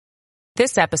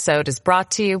This episode is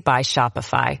brought to you by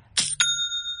Shopify.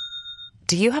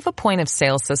 Do you have a point of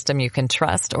sale system you can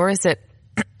trust, or is it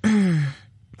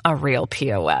a real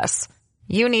POS?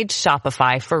 You need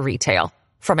Shopify for retail.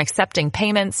 From accepting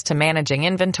payments to managing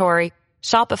inventory,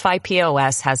 Shopify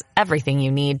POS has everything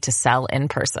you need to sell in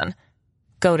person.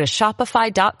 Go to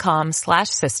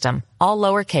shopify.com/system, all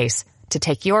lowercase, to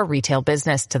take your retail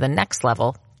business to the next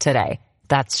level today.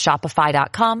 That's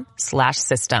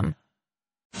shopify.com/system.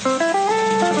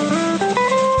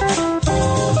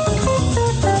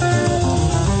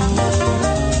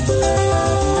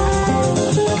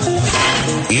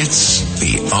 It's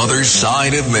The Other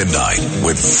Side of Midnight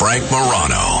with Frank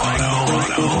Morano.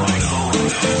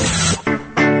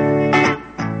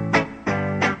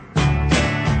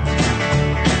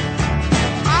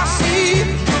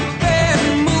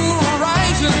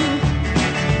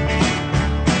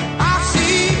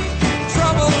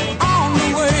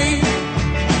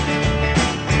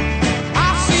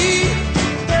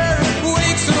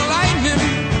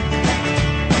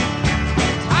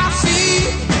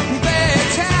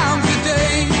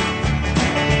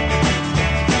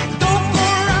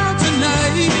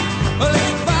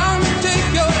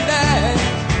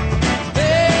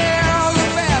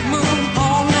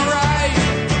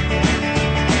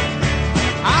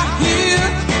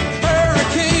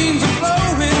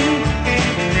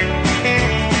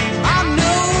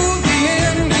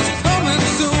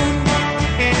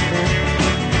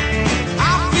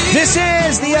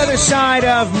 Side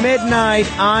of Midnight.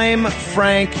 I'm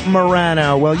Frank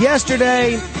Morano. Well,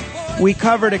 yesterday we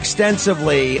covered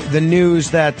extensively the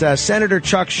news that Senator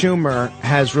Chuck Schumer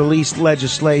has released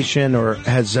legislation, or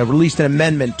has released an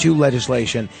amendment to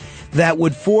legislation that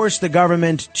would force the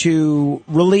government to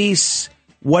release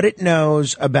what it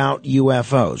knows about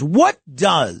UFOs. What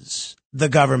does the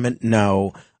government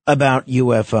know about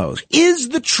UFOs? Is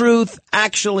the truth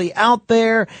actually out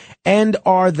there, and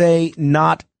are they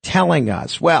not telling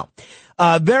us? Well,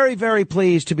 very, very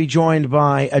pleased to be joined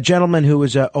by a gentleman who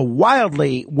is a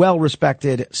wildly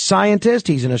well-respected scientist.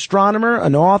 He's an astronomer,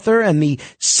 an author, and the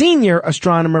senior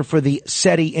astronomer for the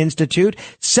SETI Institute,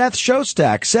 Seth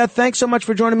Shostak. Seth, thanks so much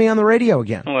for joining me on the radio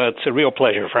again. Well, it's a real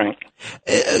pleasure, Frank.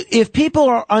 If people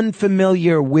are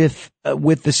unfamiliar with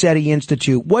the SETI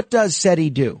Institute, what does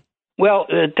SETI do? Well,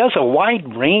 it does a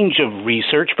wide range of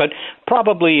research, but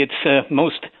probably it's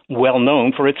most well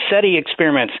known for its SETI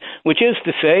experiments, which is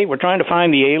to say we're trying to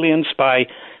find the aliens by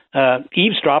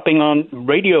eavesdropping on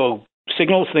radio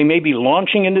signals they may be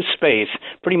launching into space,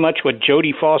 pretty much what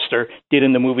Jodie Foster did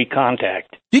in the movie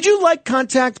Contact. Did you like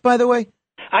Contact, by the way?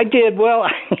 I did. Well,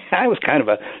 I was kind of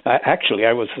actually,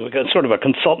 I was sort of a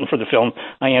consultant for the film.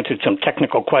 I answered some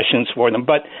technical questions for them.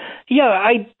 But, yeah,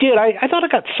 I did. I thought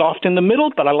it got soft in the middle,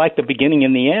 but I liked the beginning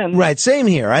and the end. Right. Same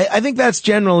here. I think that's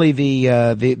generally the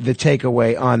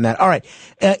takeaway on that. All right.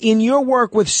 In your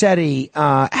work with SETI,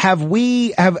 have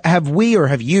you,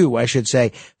 I should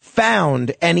say,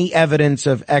 found any evidence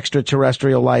of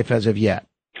extraterrestrial life as of yet?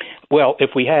 Well,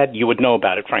 if we had, you would know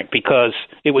about it, Frank, because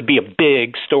it would be a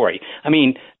big story. I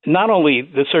mean, not only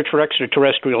the search for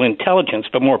extraterrestrial intelligence,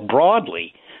 but more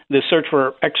broadly, the search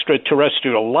for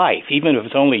extraterrestrial life, even if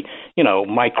it's only,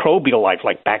 microbial life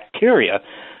like bacteria.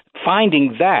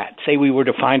 Finding that, say we were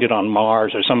to find it on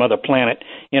Mars or some other planet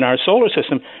in our solar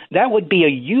system, that would be a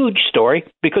huge story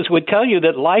because it would tell you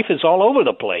that life is all over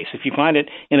the place. If you find it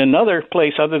in another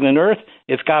place other than Earth,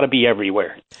 it's got to be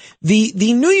everywhere. The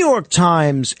New York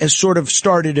Times has sort of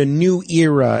started a new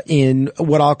era in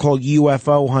what I'll call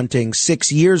UFO hunting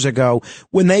 6 years ago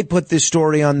when they put this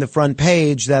story on the front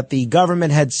page that the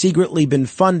government had secretly been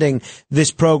funding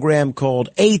this program called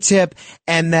ATIP,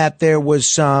 and that there was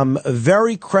some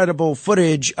very credible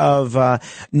footage of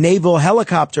naval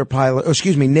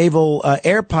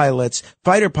air pilots,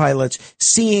 fighter pilots,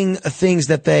 seeing things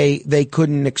that they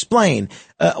couldn't explain.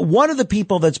 One of the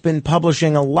people that's been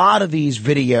publishing a lot of these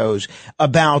videos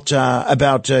about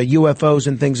UFOs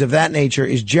and things of that nature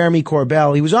is Jeremy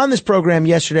Corbell. He was on this program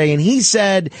yesterday, and he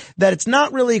said that it's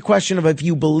not really a question of if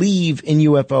you believe in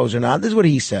UFOs or not. This is what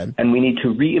he said. And we need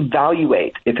to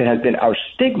reevaluate if it has been our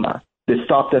stigma that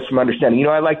stopped us from understanding.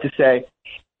 I like to say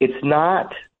it's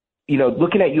not,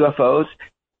 looking at UFOs,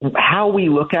 how we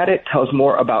look at it tells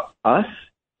more about us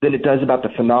than it does about the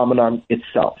phenomenon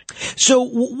itself. So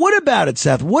what about it,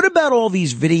 Seth? What about all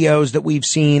these videos that we've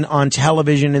seen on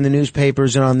television, in the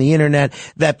newspapers, and on the internet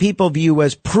that people view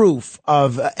as proof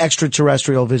of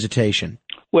extraterrestrial visitation?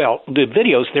 Well, the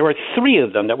videos, there were 3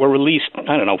 of them that were released, 4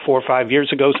 or 5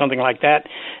 years ago, something like that.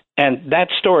 And that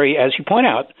story, as you point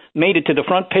out, made it to the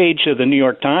front page of the New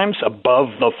York Times, above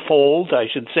the fold, I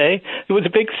should say. It was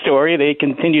a big story. They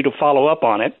continue to follow up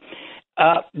on it.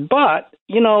 But,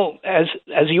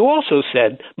 as you also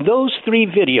said, those 3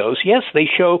 videos, yes, they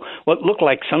show what looked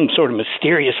like some sort of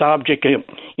mysterious object,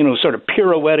 sort of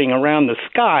pirouetting around the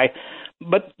sky.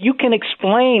 But you can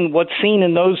explain what's seen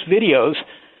in those videos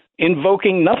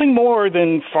invoking nothing more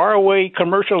than faraway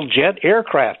commercial jet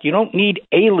aircraft. You don't need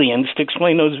aliens to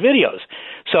explain those videos.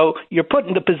 So you're put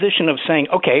in the position of saying,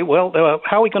 okay, well,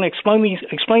 how are we going to explain these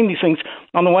things?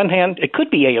 On the one hand, it could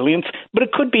be aliens, but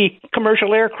it could be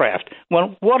commercial aircraft.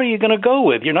 Well, what are you going to go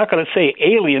with? You're not going to say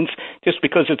aliens just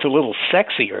because it's a little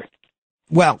sexier.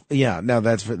 Well, yeah, no,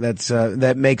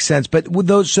 that makes sense. But with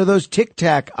those Tic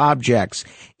Tac objects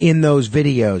in those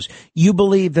videos, you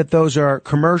believe that those are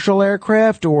commercial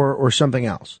aircraft or something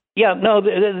else? Yeah, no,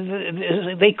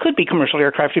 they could be commercial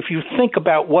aircraft if you think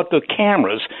about what the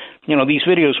cameras, these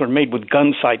videos were made with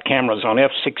gun sight cameras on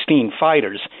F-16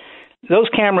 fighters. Those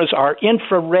cameras are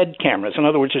infrared cameras. In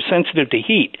other words, they're sensitive to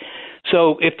heat.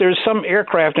 So if there's some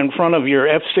aircraft in front of your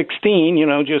F-16,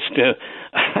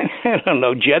 I don't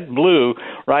know, jet blue,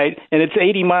 right, and it's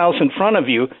 80 miles in front of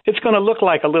you, it's going to look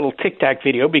like a little Tic Tac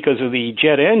video because of the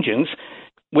jet engines,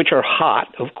 which are hot,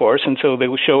 of course, and so they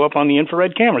will show up on the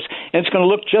infrared cameras. And it's going to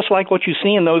look just like what you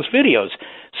see in those videos.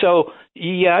 So,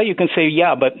 yeah, you can say,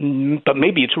 yeah, but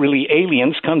maybe it's really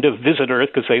aliens come to visit Earth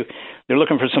because they're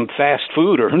looking for some fast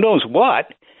food or who knows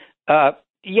what.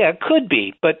 Yeah, it could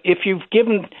be. But if you've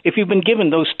been given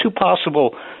those 2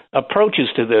 possible approaches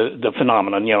to the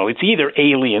phenomenon, it's either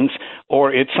aliens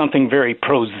or it's something very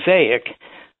prosaic.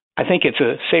 I think it's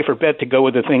a safer bet to go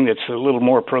with the thing that's a little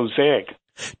more prosaic.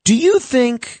 Do you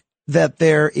think that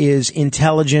there is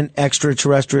intelligent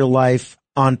extraterrestrial life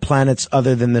on planets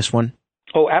other than this one?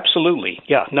 Oh, absolutely.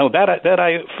 Yeah, no, that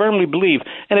I firmly believe.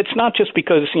 And it's not just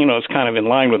because, it's kind of in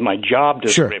line with my job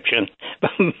description.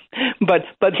 Sure.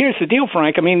 But here's the deal,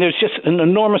 Frank. I mean, there's just an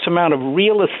enormous amount of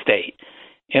real estate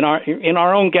in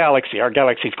our own galaxy. Our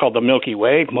galaxy is called the Milky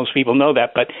Way. Most people know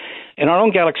that. But in our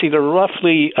own galaxy, there are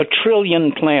roughly 1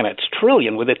 trillion planets,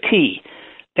 trillion with a T.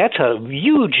 That's a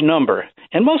huge number.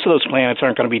 And most of those planets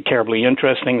aren't going to be terribly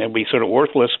interesting. They'll be sort of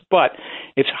worthless. But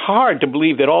it's hard to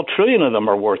believe that all trillion of them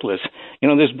are worthless.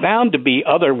 There's bound to be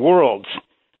other worlds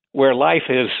where life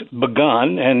has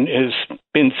begun and has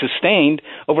been sustained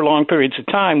over long periods of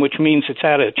time, which means it's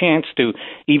had a chance to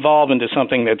evolve into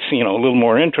something that's, a little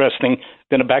more interesting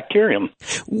than a bacterium.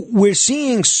 We're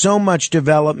seeing so much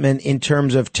development in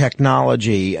terms of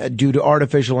technology due to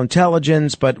artificial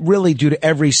intelligence, but really due to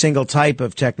every single type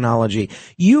of technology.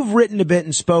 You've written a bit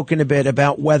and spoken a bit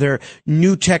about whether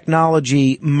new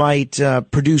technology might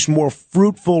produce more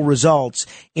fruitful results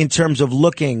in terms of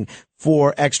looking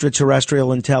for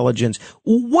extraterrestrial intelligence.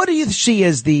 What do you see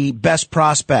as the best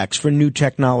prospects for new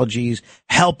technologies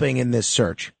helping in this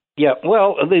search? Yeah,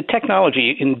 well, the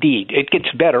technology, indeed, it gets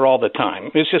better all the time.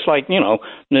 It's just like,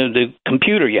 the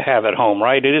computer you have at home,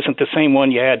 right? It isn't the same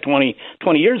one you had 20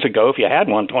 years ago. If you had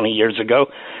one 20 years ago,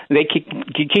 they keep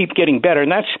getting better.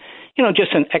 And that's,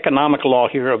 just an economic law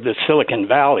here of the Silicon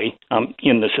Valley,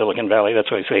 in the Silicon Valley, that's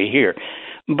what I say here.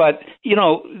 But,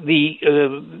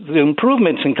 the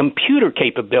improvements in computer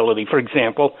capability, for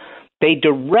example, they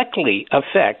directly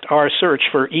affect our search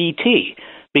for ET.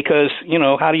 Because,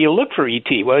 how do you look for ET?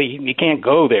 Well, you can't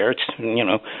go there. It's,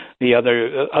 the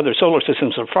other solar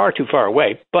systems are far too far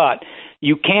away. But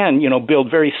you can,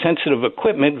 build very sensitive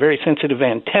equipment, very sensitive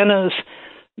antennas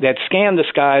that scan the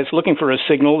skies looking for a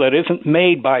signal that isn't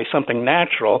made by something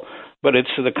natural, but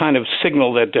it's the kind of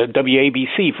signal that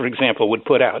WABC, for example, would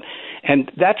put out.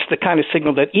 And that's the kind of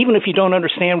signal that even if you don't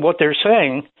understand what they're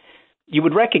saying, you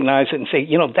would recognize it and say,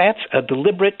 that's a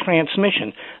deliberate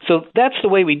transmission. So that's the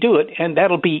way we do it, and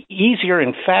that'll be easier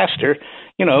and faster,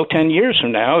 10 years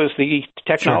from now as the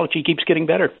technology keeps getting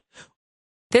better.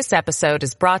 This episode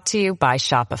is brought to you by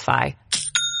Shopify.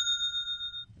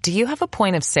 Do you have a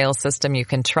point of sale system you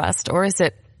can trust, or is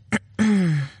it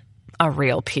a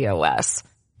real POS?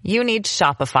 You need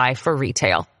Shopify for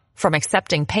retail. From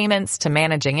accepting payments to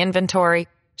managing inventory,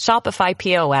 Shopify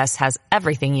POS has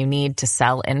everything you need to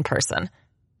sell in person.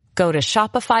 Go to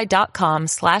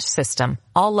shopify.com/system,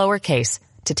 all lowercase,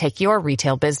 to take your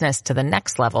retail business to the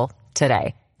next level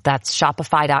today. That's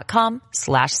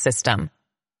shopify.com/system.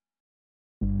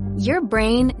 Your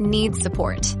brain needs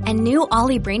support, and new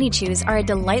Ollie Brainy Chews are a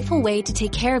delightful way to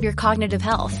take care of your cognitive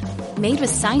health. Made with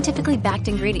scientifically backed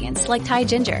ingredients like Thai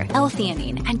ginger,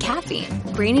 L-theanine, and caffeine,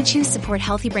 Brainy Chews support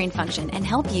healthy brain function and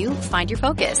help you find your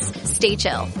focus, stay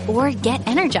chill, or get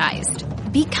energized.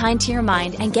 Be kind to your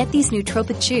mind and get these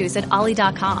nootropic chews at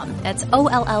Ollie.com. That's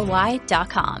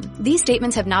OLLY.com. These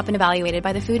statements have not been evaluated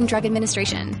by the Food and Drug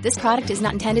Administration. This product is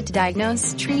not intended to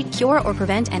diagnose, treat, cure, or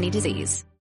prevent any disease.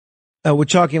 We're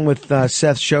talking with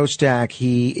Seth Shostak.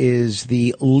 He is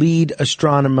the lead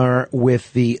astronomer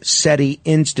with the SETI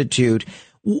Institute.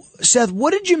 Seth,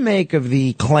 what did you make of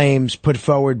the claims put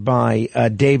forward by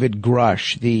David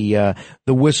Grush, the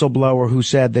whistleblower who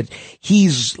said that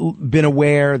he's been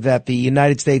aware that the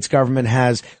United States government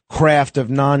has craft of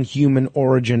non-human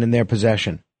origin in their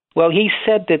possession? Well, he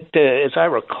said that, as I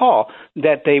recall,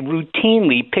 that they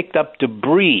routinely picked up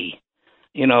debris,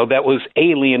 that was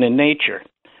alien in nature.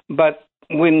 But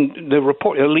when the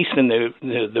report, at least in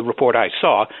the report I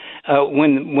saw,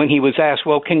 when he was asked,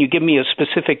 well, can you give me a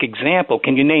specific example?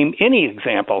 Can you name any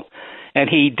example? And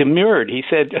he demurred. He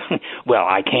said, well,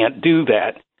 I can't do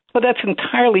that. Well, that's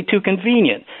entirely too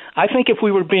convenient. I think if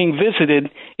we were being visited,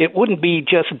 it wouldn't be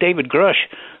just David Grush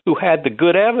who had the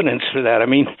good evidence for that. I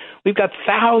mean, we've got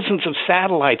thousands of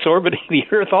satellites orbiting the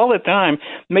Earth all the time,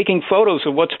 making photos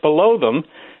of what's below them.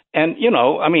 And,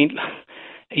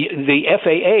 the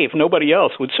FAA, if nobody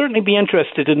else, would certainly be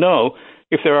interested to know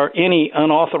if there are any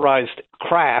unauthorized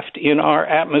craft in our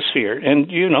atmosphere. And,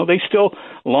 they still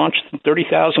launch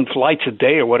 30,000 flights a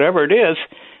day or whatever it is.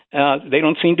 They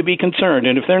don't seem to be concerned.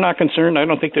 And if they're not concerned, I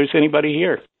don't think there's anybody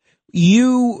here.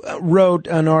 You wrote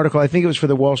an article, I think it was for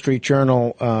the Wall Street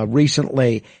Journal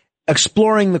recently,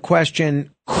 exploring the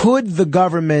question, could the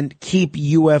government keep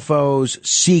UFOs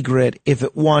secret if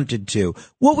it wanted to?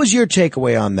 What was your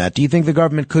takeaway on that? Do you think the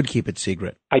government could keep it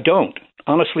secret? I don't.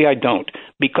 Honestly, I don't.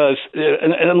 Because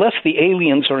unless the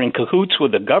aliens are in cahoots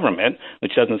with the government,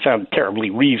 which doesn't sound terribly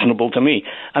reasonable to me,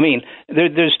 I mean,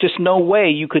 there's just no way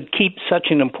you could keep such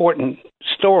an important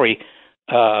story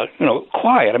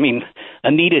quiet. I mean,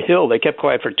 Anita Hill, they kept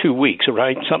quiet for 2 weeks,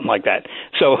 right? Something like that.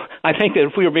 So I think that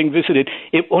if we were being visited,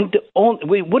 it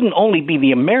wouldn't only be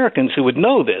the Americans who would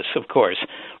know this, of course,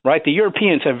 right? The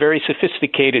Europeans have very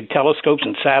sophisticated telescopes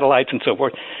and satellites and so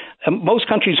forth. Most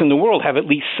countries in the world have at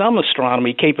least some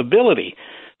astronomy capability.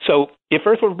 So if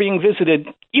Earth were being visited,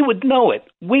 you would know it.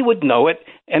 We would know it,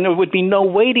 and there would be no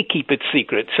way to keep it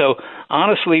secret. So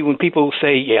honestly, when people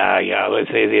say,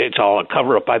 it's all a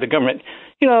cover-up by the government,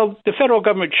 the federal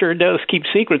government sure does keep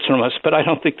secrets from us, but I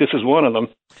don't think this is one of them.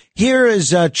 Here is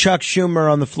Chuck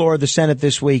Schumer on the floor of the Senate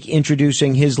this week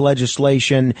introducing his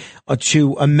legislation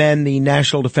to amend the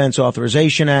National Defense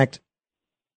Authorization Act.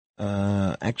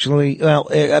 I'm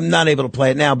not able to play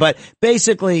it now, but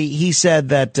basically he said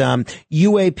that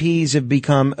UAPs have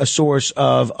become a source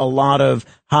of a lot of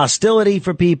hostility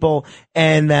for people,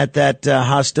 and that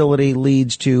hostility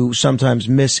leads to sometimes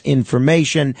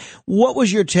misinformation. What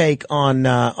was your take on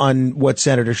what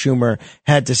Senator Schumer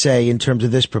had to say in terms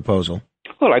of this proposal?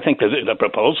 Well, I think the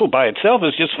proposal by itself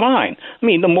is just fine. I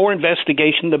mean, the more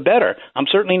investigation, the better. I'm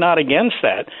certainly not against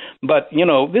that. But,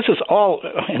 this is all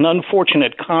an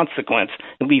unfortunate consequence,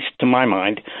 at least to my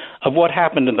mind, of what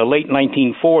happened in the late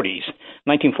 1940s.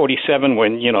 1947,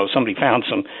 when, somebody found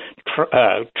some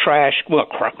trash,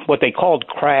 what they called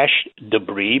crash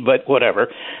debris, but whatever,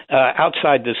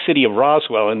 outside the city of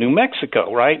Roswell in New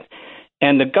Mexico, right?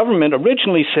 And the government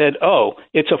originally said,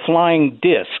 it's a flying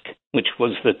disc, which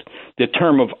was the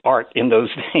term of art in those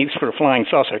days for a flying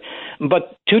saucer.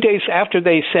 But 2 days after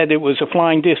they said it was a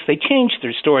flying disc, they changed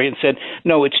their story and said,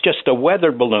 no, it's just a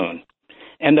weather balloon.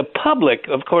 And the public,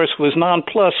 of course, was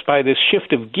nonplussed by this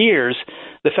shift of gears,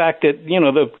 the fact that,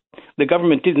 the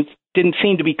government didn't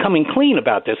seem to be coming clean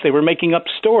about this. They were making up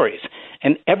stories.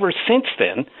 And ever since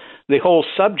then, the whole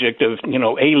subject of,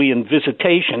 alien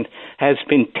visitation has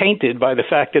been tainted by the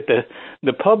fact that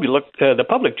the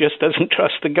public just doesn't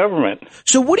trust the government.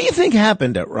 So what do you think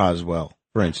happened at Roswell,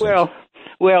 for instance?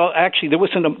 Well, actually,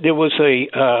 there was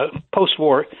a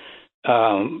post-war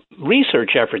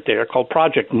research effort there called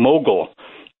Project Mogul.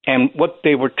 And what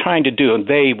they were trying to do, and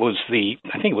I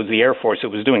think it was the Air Force that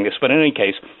was doing this, but in any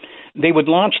case, they would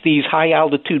launch these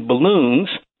high-altitude balloons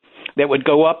that would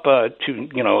go up to,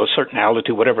 a certain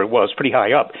altitude, whatever it was, pretty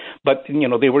high up. But,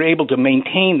 they were able to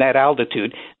maintain that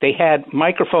altitude. They had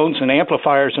microphones and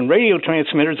amplifiers and radio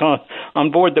transmitters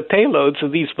on board the payloads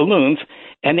of these balloons,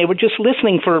 and they were just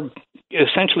listening for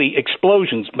essentially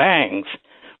explosions, bangs,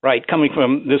 right, coming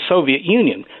from the Soviet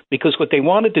Union, because what they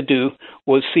wanted to do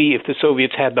was see if the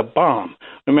Soviets had the bomb.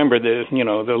 Remember, the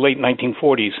late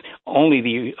 1940s, only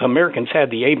the Americans had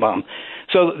the A-bomb.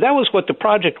 So that was what the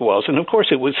project was, and of course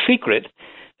it was secret.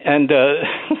 And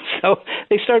so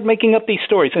they started making up these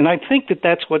stories, and I think that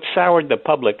that's what soured the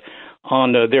public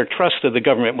on their trust of the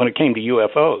government when it came to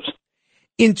UFOs.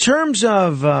 In terms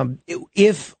of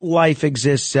if life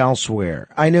exists elsewhere,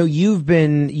 I know you've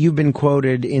been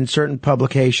quoted in certain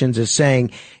publications as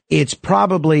saying it's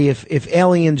probably if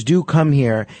aliens do come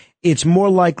here, it's more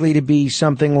likely to be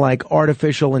something like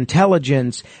artificial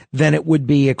intelligence than it would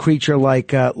be a creature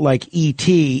like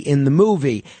E.T. in the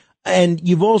movie. And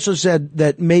you've also said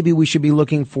that maybe we should be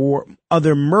looking for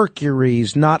other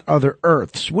Mercuries, not other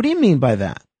Earths. What do you mean by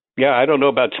that? Yeah, I don't know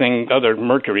about saying other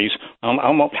Mercuries.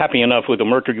 I'm happy enough with the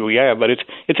Mercury we have, but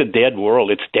it's a dead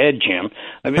world. It's dead, Jim.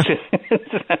 I mean,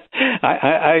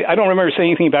 I don't remember saying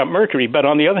anything about Mercury, but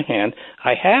on the other hand,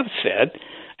 I have said,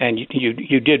 and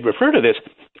you did refer to this,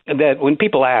 that when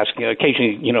people ask,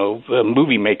 occasionally,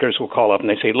 movie makers will call up and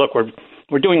they say, look,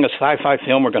 we're doing a sci-fi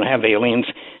film, we're going to have aliens,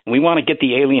 and we want to get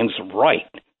the aliens right,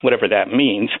 whatever that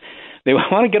means. They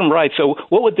want to get them right, so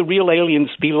what would the real aliens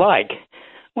be like?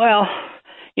 Well,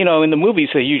 in the movies,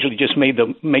 they usually just make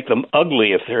them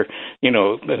ugly if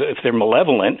they're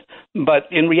malevolent. But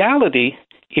in reality,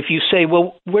 if you say,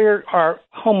 well, where are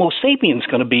Homo sapiens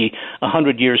going to be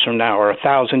 100 years from now or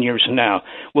 1,000 years from now?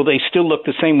 Will they still look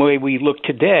the same way we look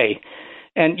today?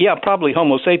 And yeah, probably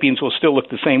Homo sapiens will still look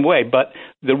the same way, but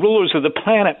the rulers of the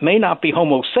planet may not be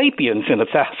Homo sapiens in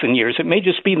 1,000 years. It may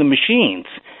just be the machines.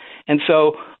 And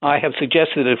so I have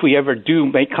suggested that if we ever do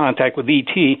make contact with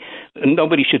ET,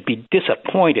 nobody should be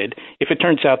disappointed if it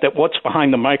turns out that what's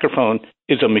behind the microphone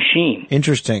is a machine.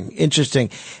 Interesting.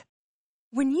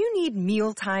 When you need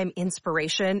mealtime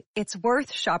inspiration, it's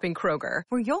worth shopping Kroger,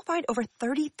 where you'll find over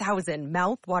 30,000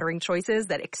 mouth-watering choices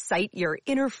that excite your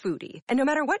inner foodie. And no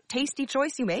matter what tasty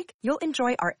choice you make, you'll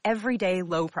enjoy our everyday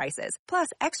low prices, plus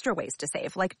extra ways to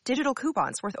save, like digital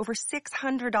coupons worth over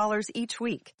 $600 each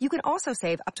week. You can also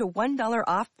save up to $1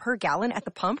 off per gallon at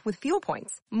the pump with fuel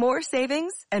points. More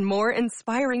savings and more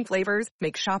inspiring flavors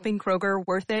make shopping Kroger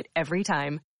worth it every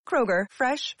time. Kroger,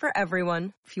 fresh for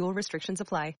everyone. Fuel restrictions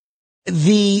apply.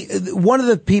 One of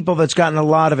the people that's gotten a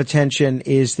lot of attention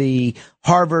is the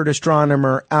Harvard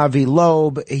astronomer Avi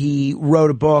Loeb. He wrote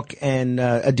a book and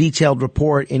a detailed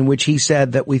report in which he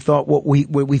said that we thought what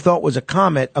we thought was a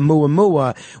comet,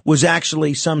 Oumuamua, was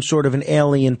actually some sort of an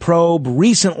alien probe.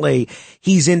 Recently,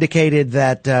 he's indicated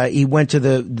that he went to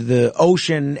the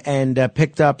ocean and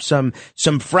picked up some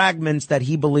fragments that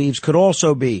he believes could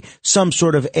also be some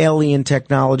sort of alien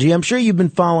technology. I'm sure you've been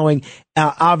following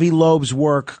Avi Loeb's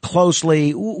work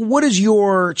closely. What is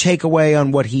your takeaway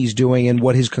on what he's doing and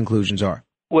what his conclusions are?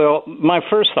 Well, my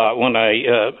first thought when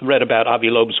I read about Avi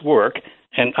Loeb's work,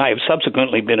 and I have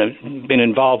subsequently been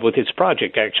involved with his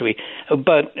project, actually,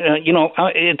 but,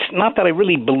 it's not that I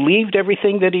really believed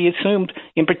everything that he assumed.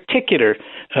 In particular,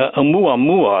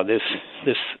 Oumuamua,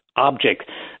 this object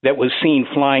that was seen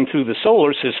flying through the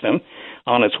solar system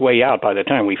on its way out by the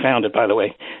time we found it, by the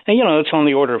way. And, it's on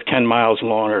the order of 10 miles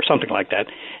long or something like that.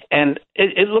 And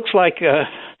it looks like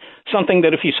something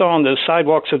that if you saw on the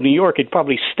sidewalks of New York, you'd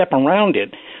probably step around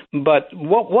it. But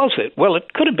what was it? Well,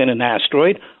 it could have been an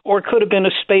asteroid or it could have been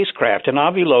a spacecraft. And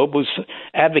Avi Loeb was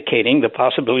advocating the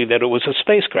possibility that it was a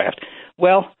spacecraft.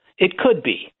 Well, it could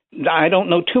be. I don't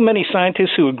know too many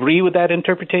scientists who agree with that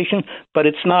interpretation, but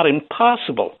it's not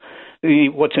impossible.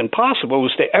 What's impossible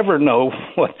is to ever know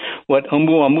what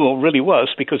Oumuamua really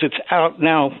was, because it's out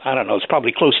now, I don't know, it's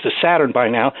probably close to Saturn by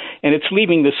now, and it's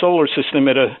leaving the solar system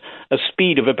at a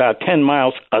speed of about 10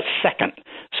 miles a second.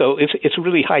 So it's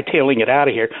really hightailing it out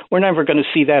of here. We're never going to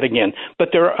see that again. But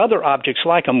there are other objects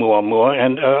like Oumuamua,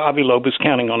 and Avi Loeb is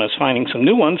counting on us finding some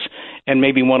new ones, and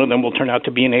maybe one of them will turn out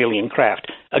to be an alien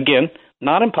craft. Again,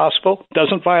 not impossible,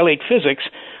 doesn't violate physics,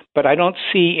 but I don't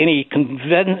see any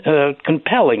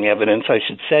compelling evidence, I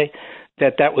should say,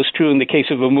 that was true in the case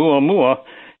of Oumuamua.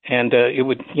 And it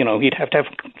would, he'd have to have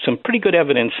some pretty good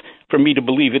evidence for me to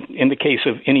believe it in the case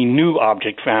of any new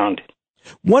object found.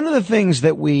 One of the things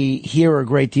that we hear a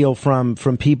great deal from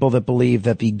people that believe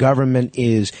that the government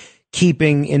is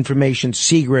keeping information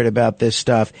secret about this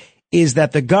stuff is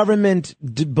that the government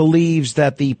believes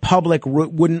that the public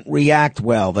wouldn't react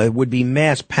well. There would be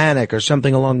mass panic or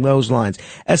something along those lines.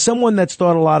 As someone that's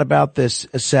thought a lot about this,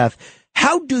 Seth,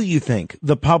 how do you think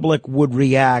the public would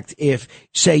react if,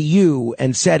 say, you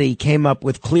and SETI came up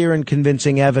with clear and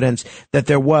convincing evidence that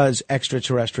there was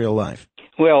extraterrestrial life?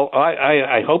 Well,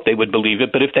 I hope they would believe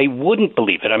it, but if they wouldn't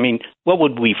believe it, I mean, what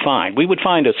would we find? We would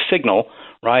find a signal,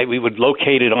 right? We would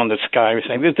locate it on the sky and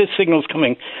say, this signal's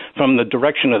coming from the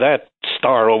direction of that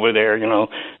star over there,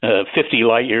 50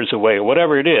 light years away, or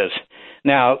whatever it is.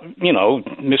 Now,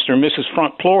 Mr. and Mrs.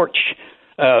 Front Porch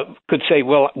could say,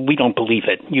 well, we don't believe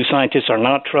it. You scientists are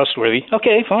not trustworthy.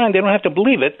 Okay, fine, they don't have to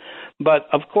believe it. But,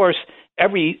 of course,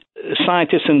 every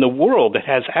scientist in the world that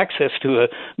has access to a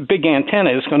big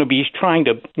antenna is going to be trying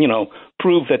to,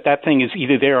 prove that thing is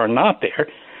either there or not there,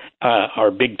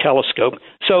 our big telescope.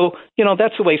 So,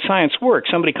 that's the way science works.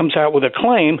 Somebody comes out with a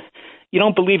claim, You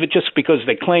don't believe it just because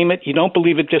they claim it. You don't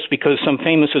believe it just because some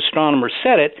famous astronomer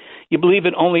said it. You believe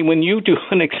it only when you do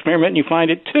an experiment and you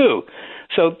find it too.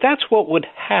 So that's what would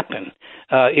happen.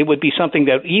 It would be something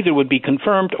that either would be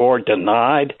confirmed or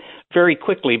denied very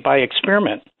quickly by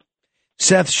experiment.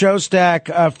 Seth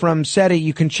Shostak from SETI,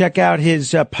 you can check out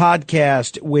his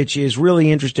podcast, which is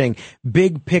really interesting,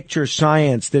 Big Picture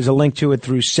Science. There's a link to it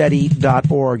through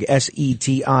SETI.org,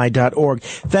 SETI.org.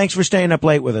 Thanks for staying up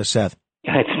late with us, Seth.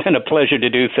 It's been a pleasure to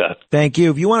do so. Thank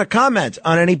you. If you want to comment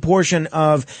on any portion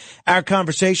of our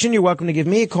conversation, you're welcome to give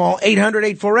me a call,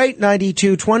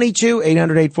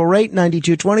 800-848-9222,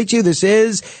 800-848-9222. This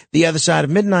is The Other Side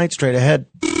of Midnight. Straight ahead.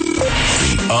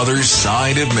 The Other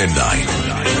Side of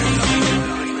Midnight.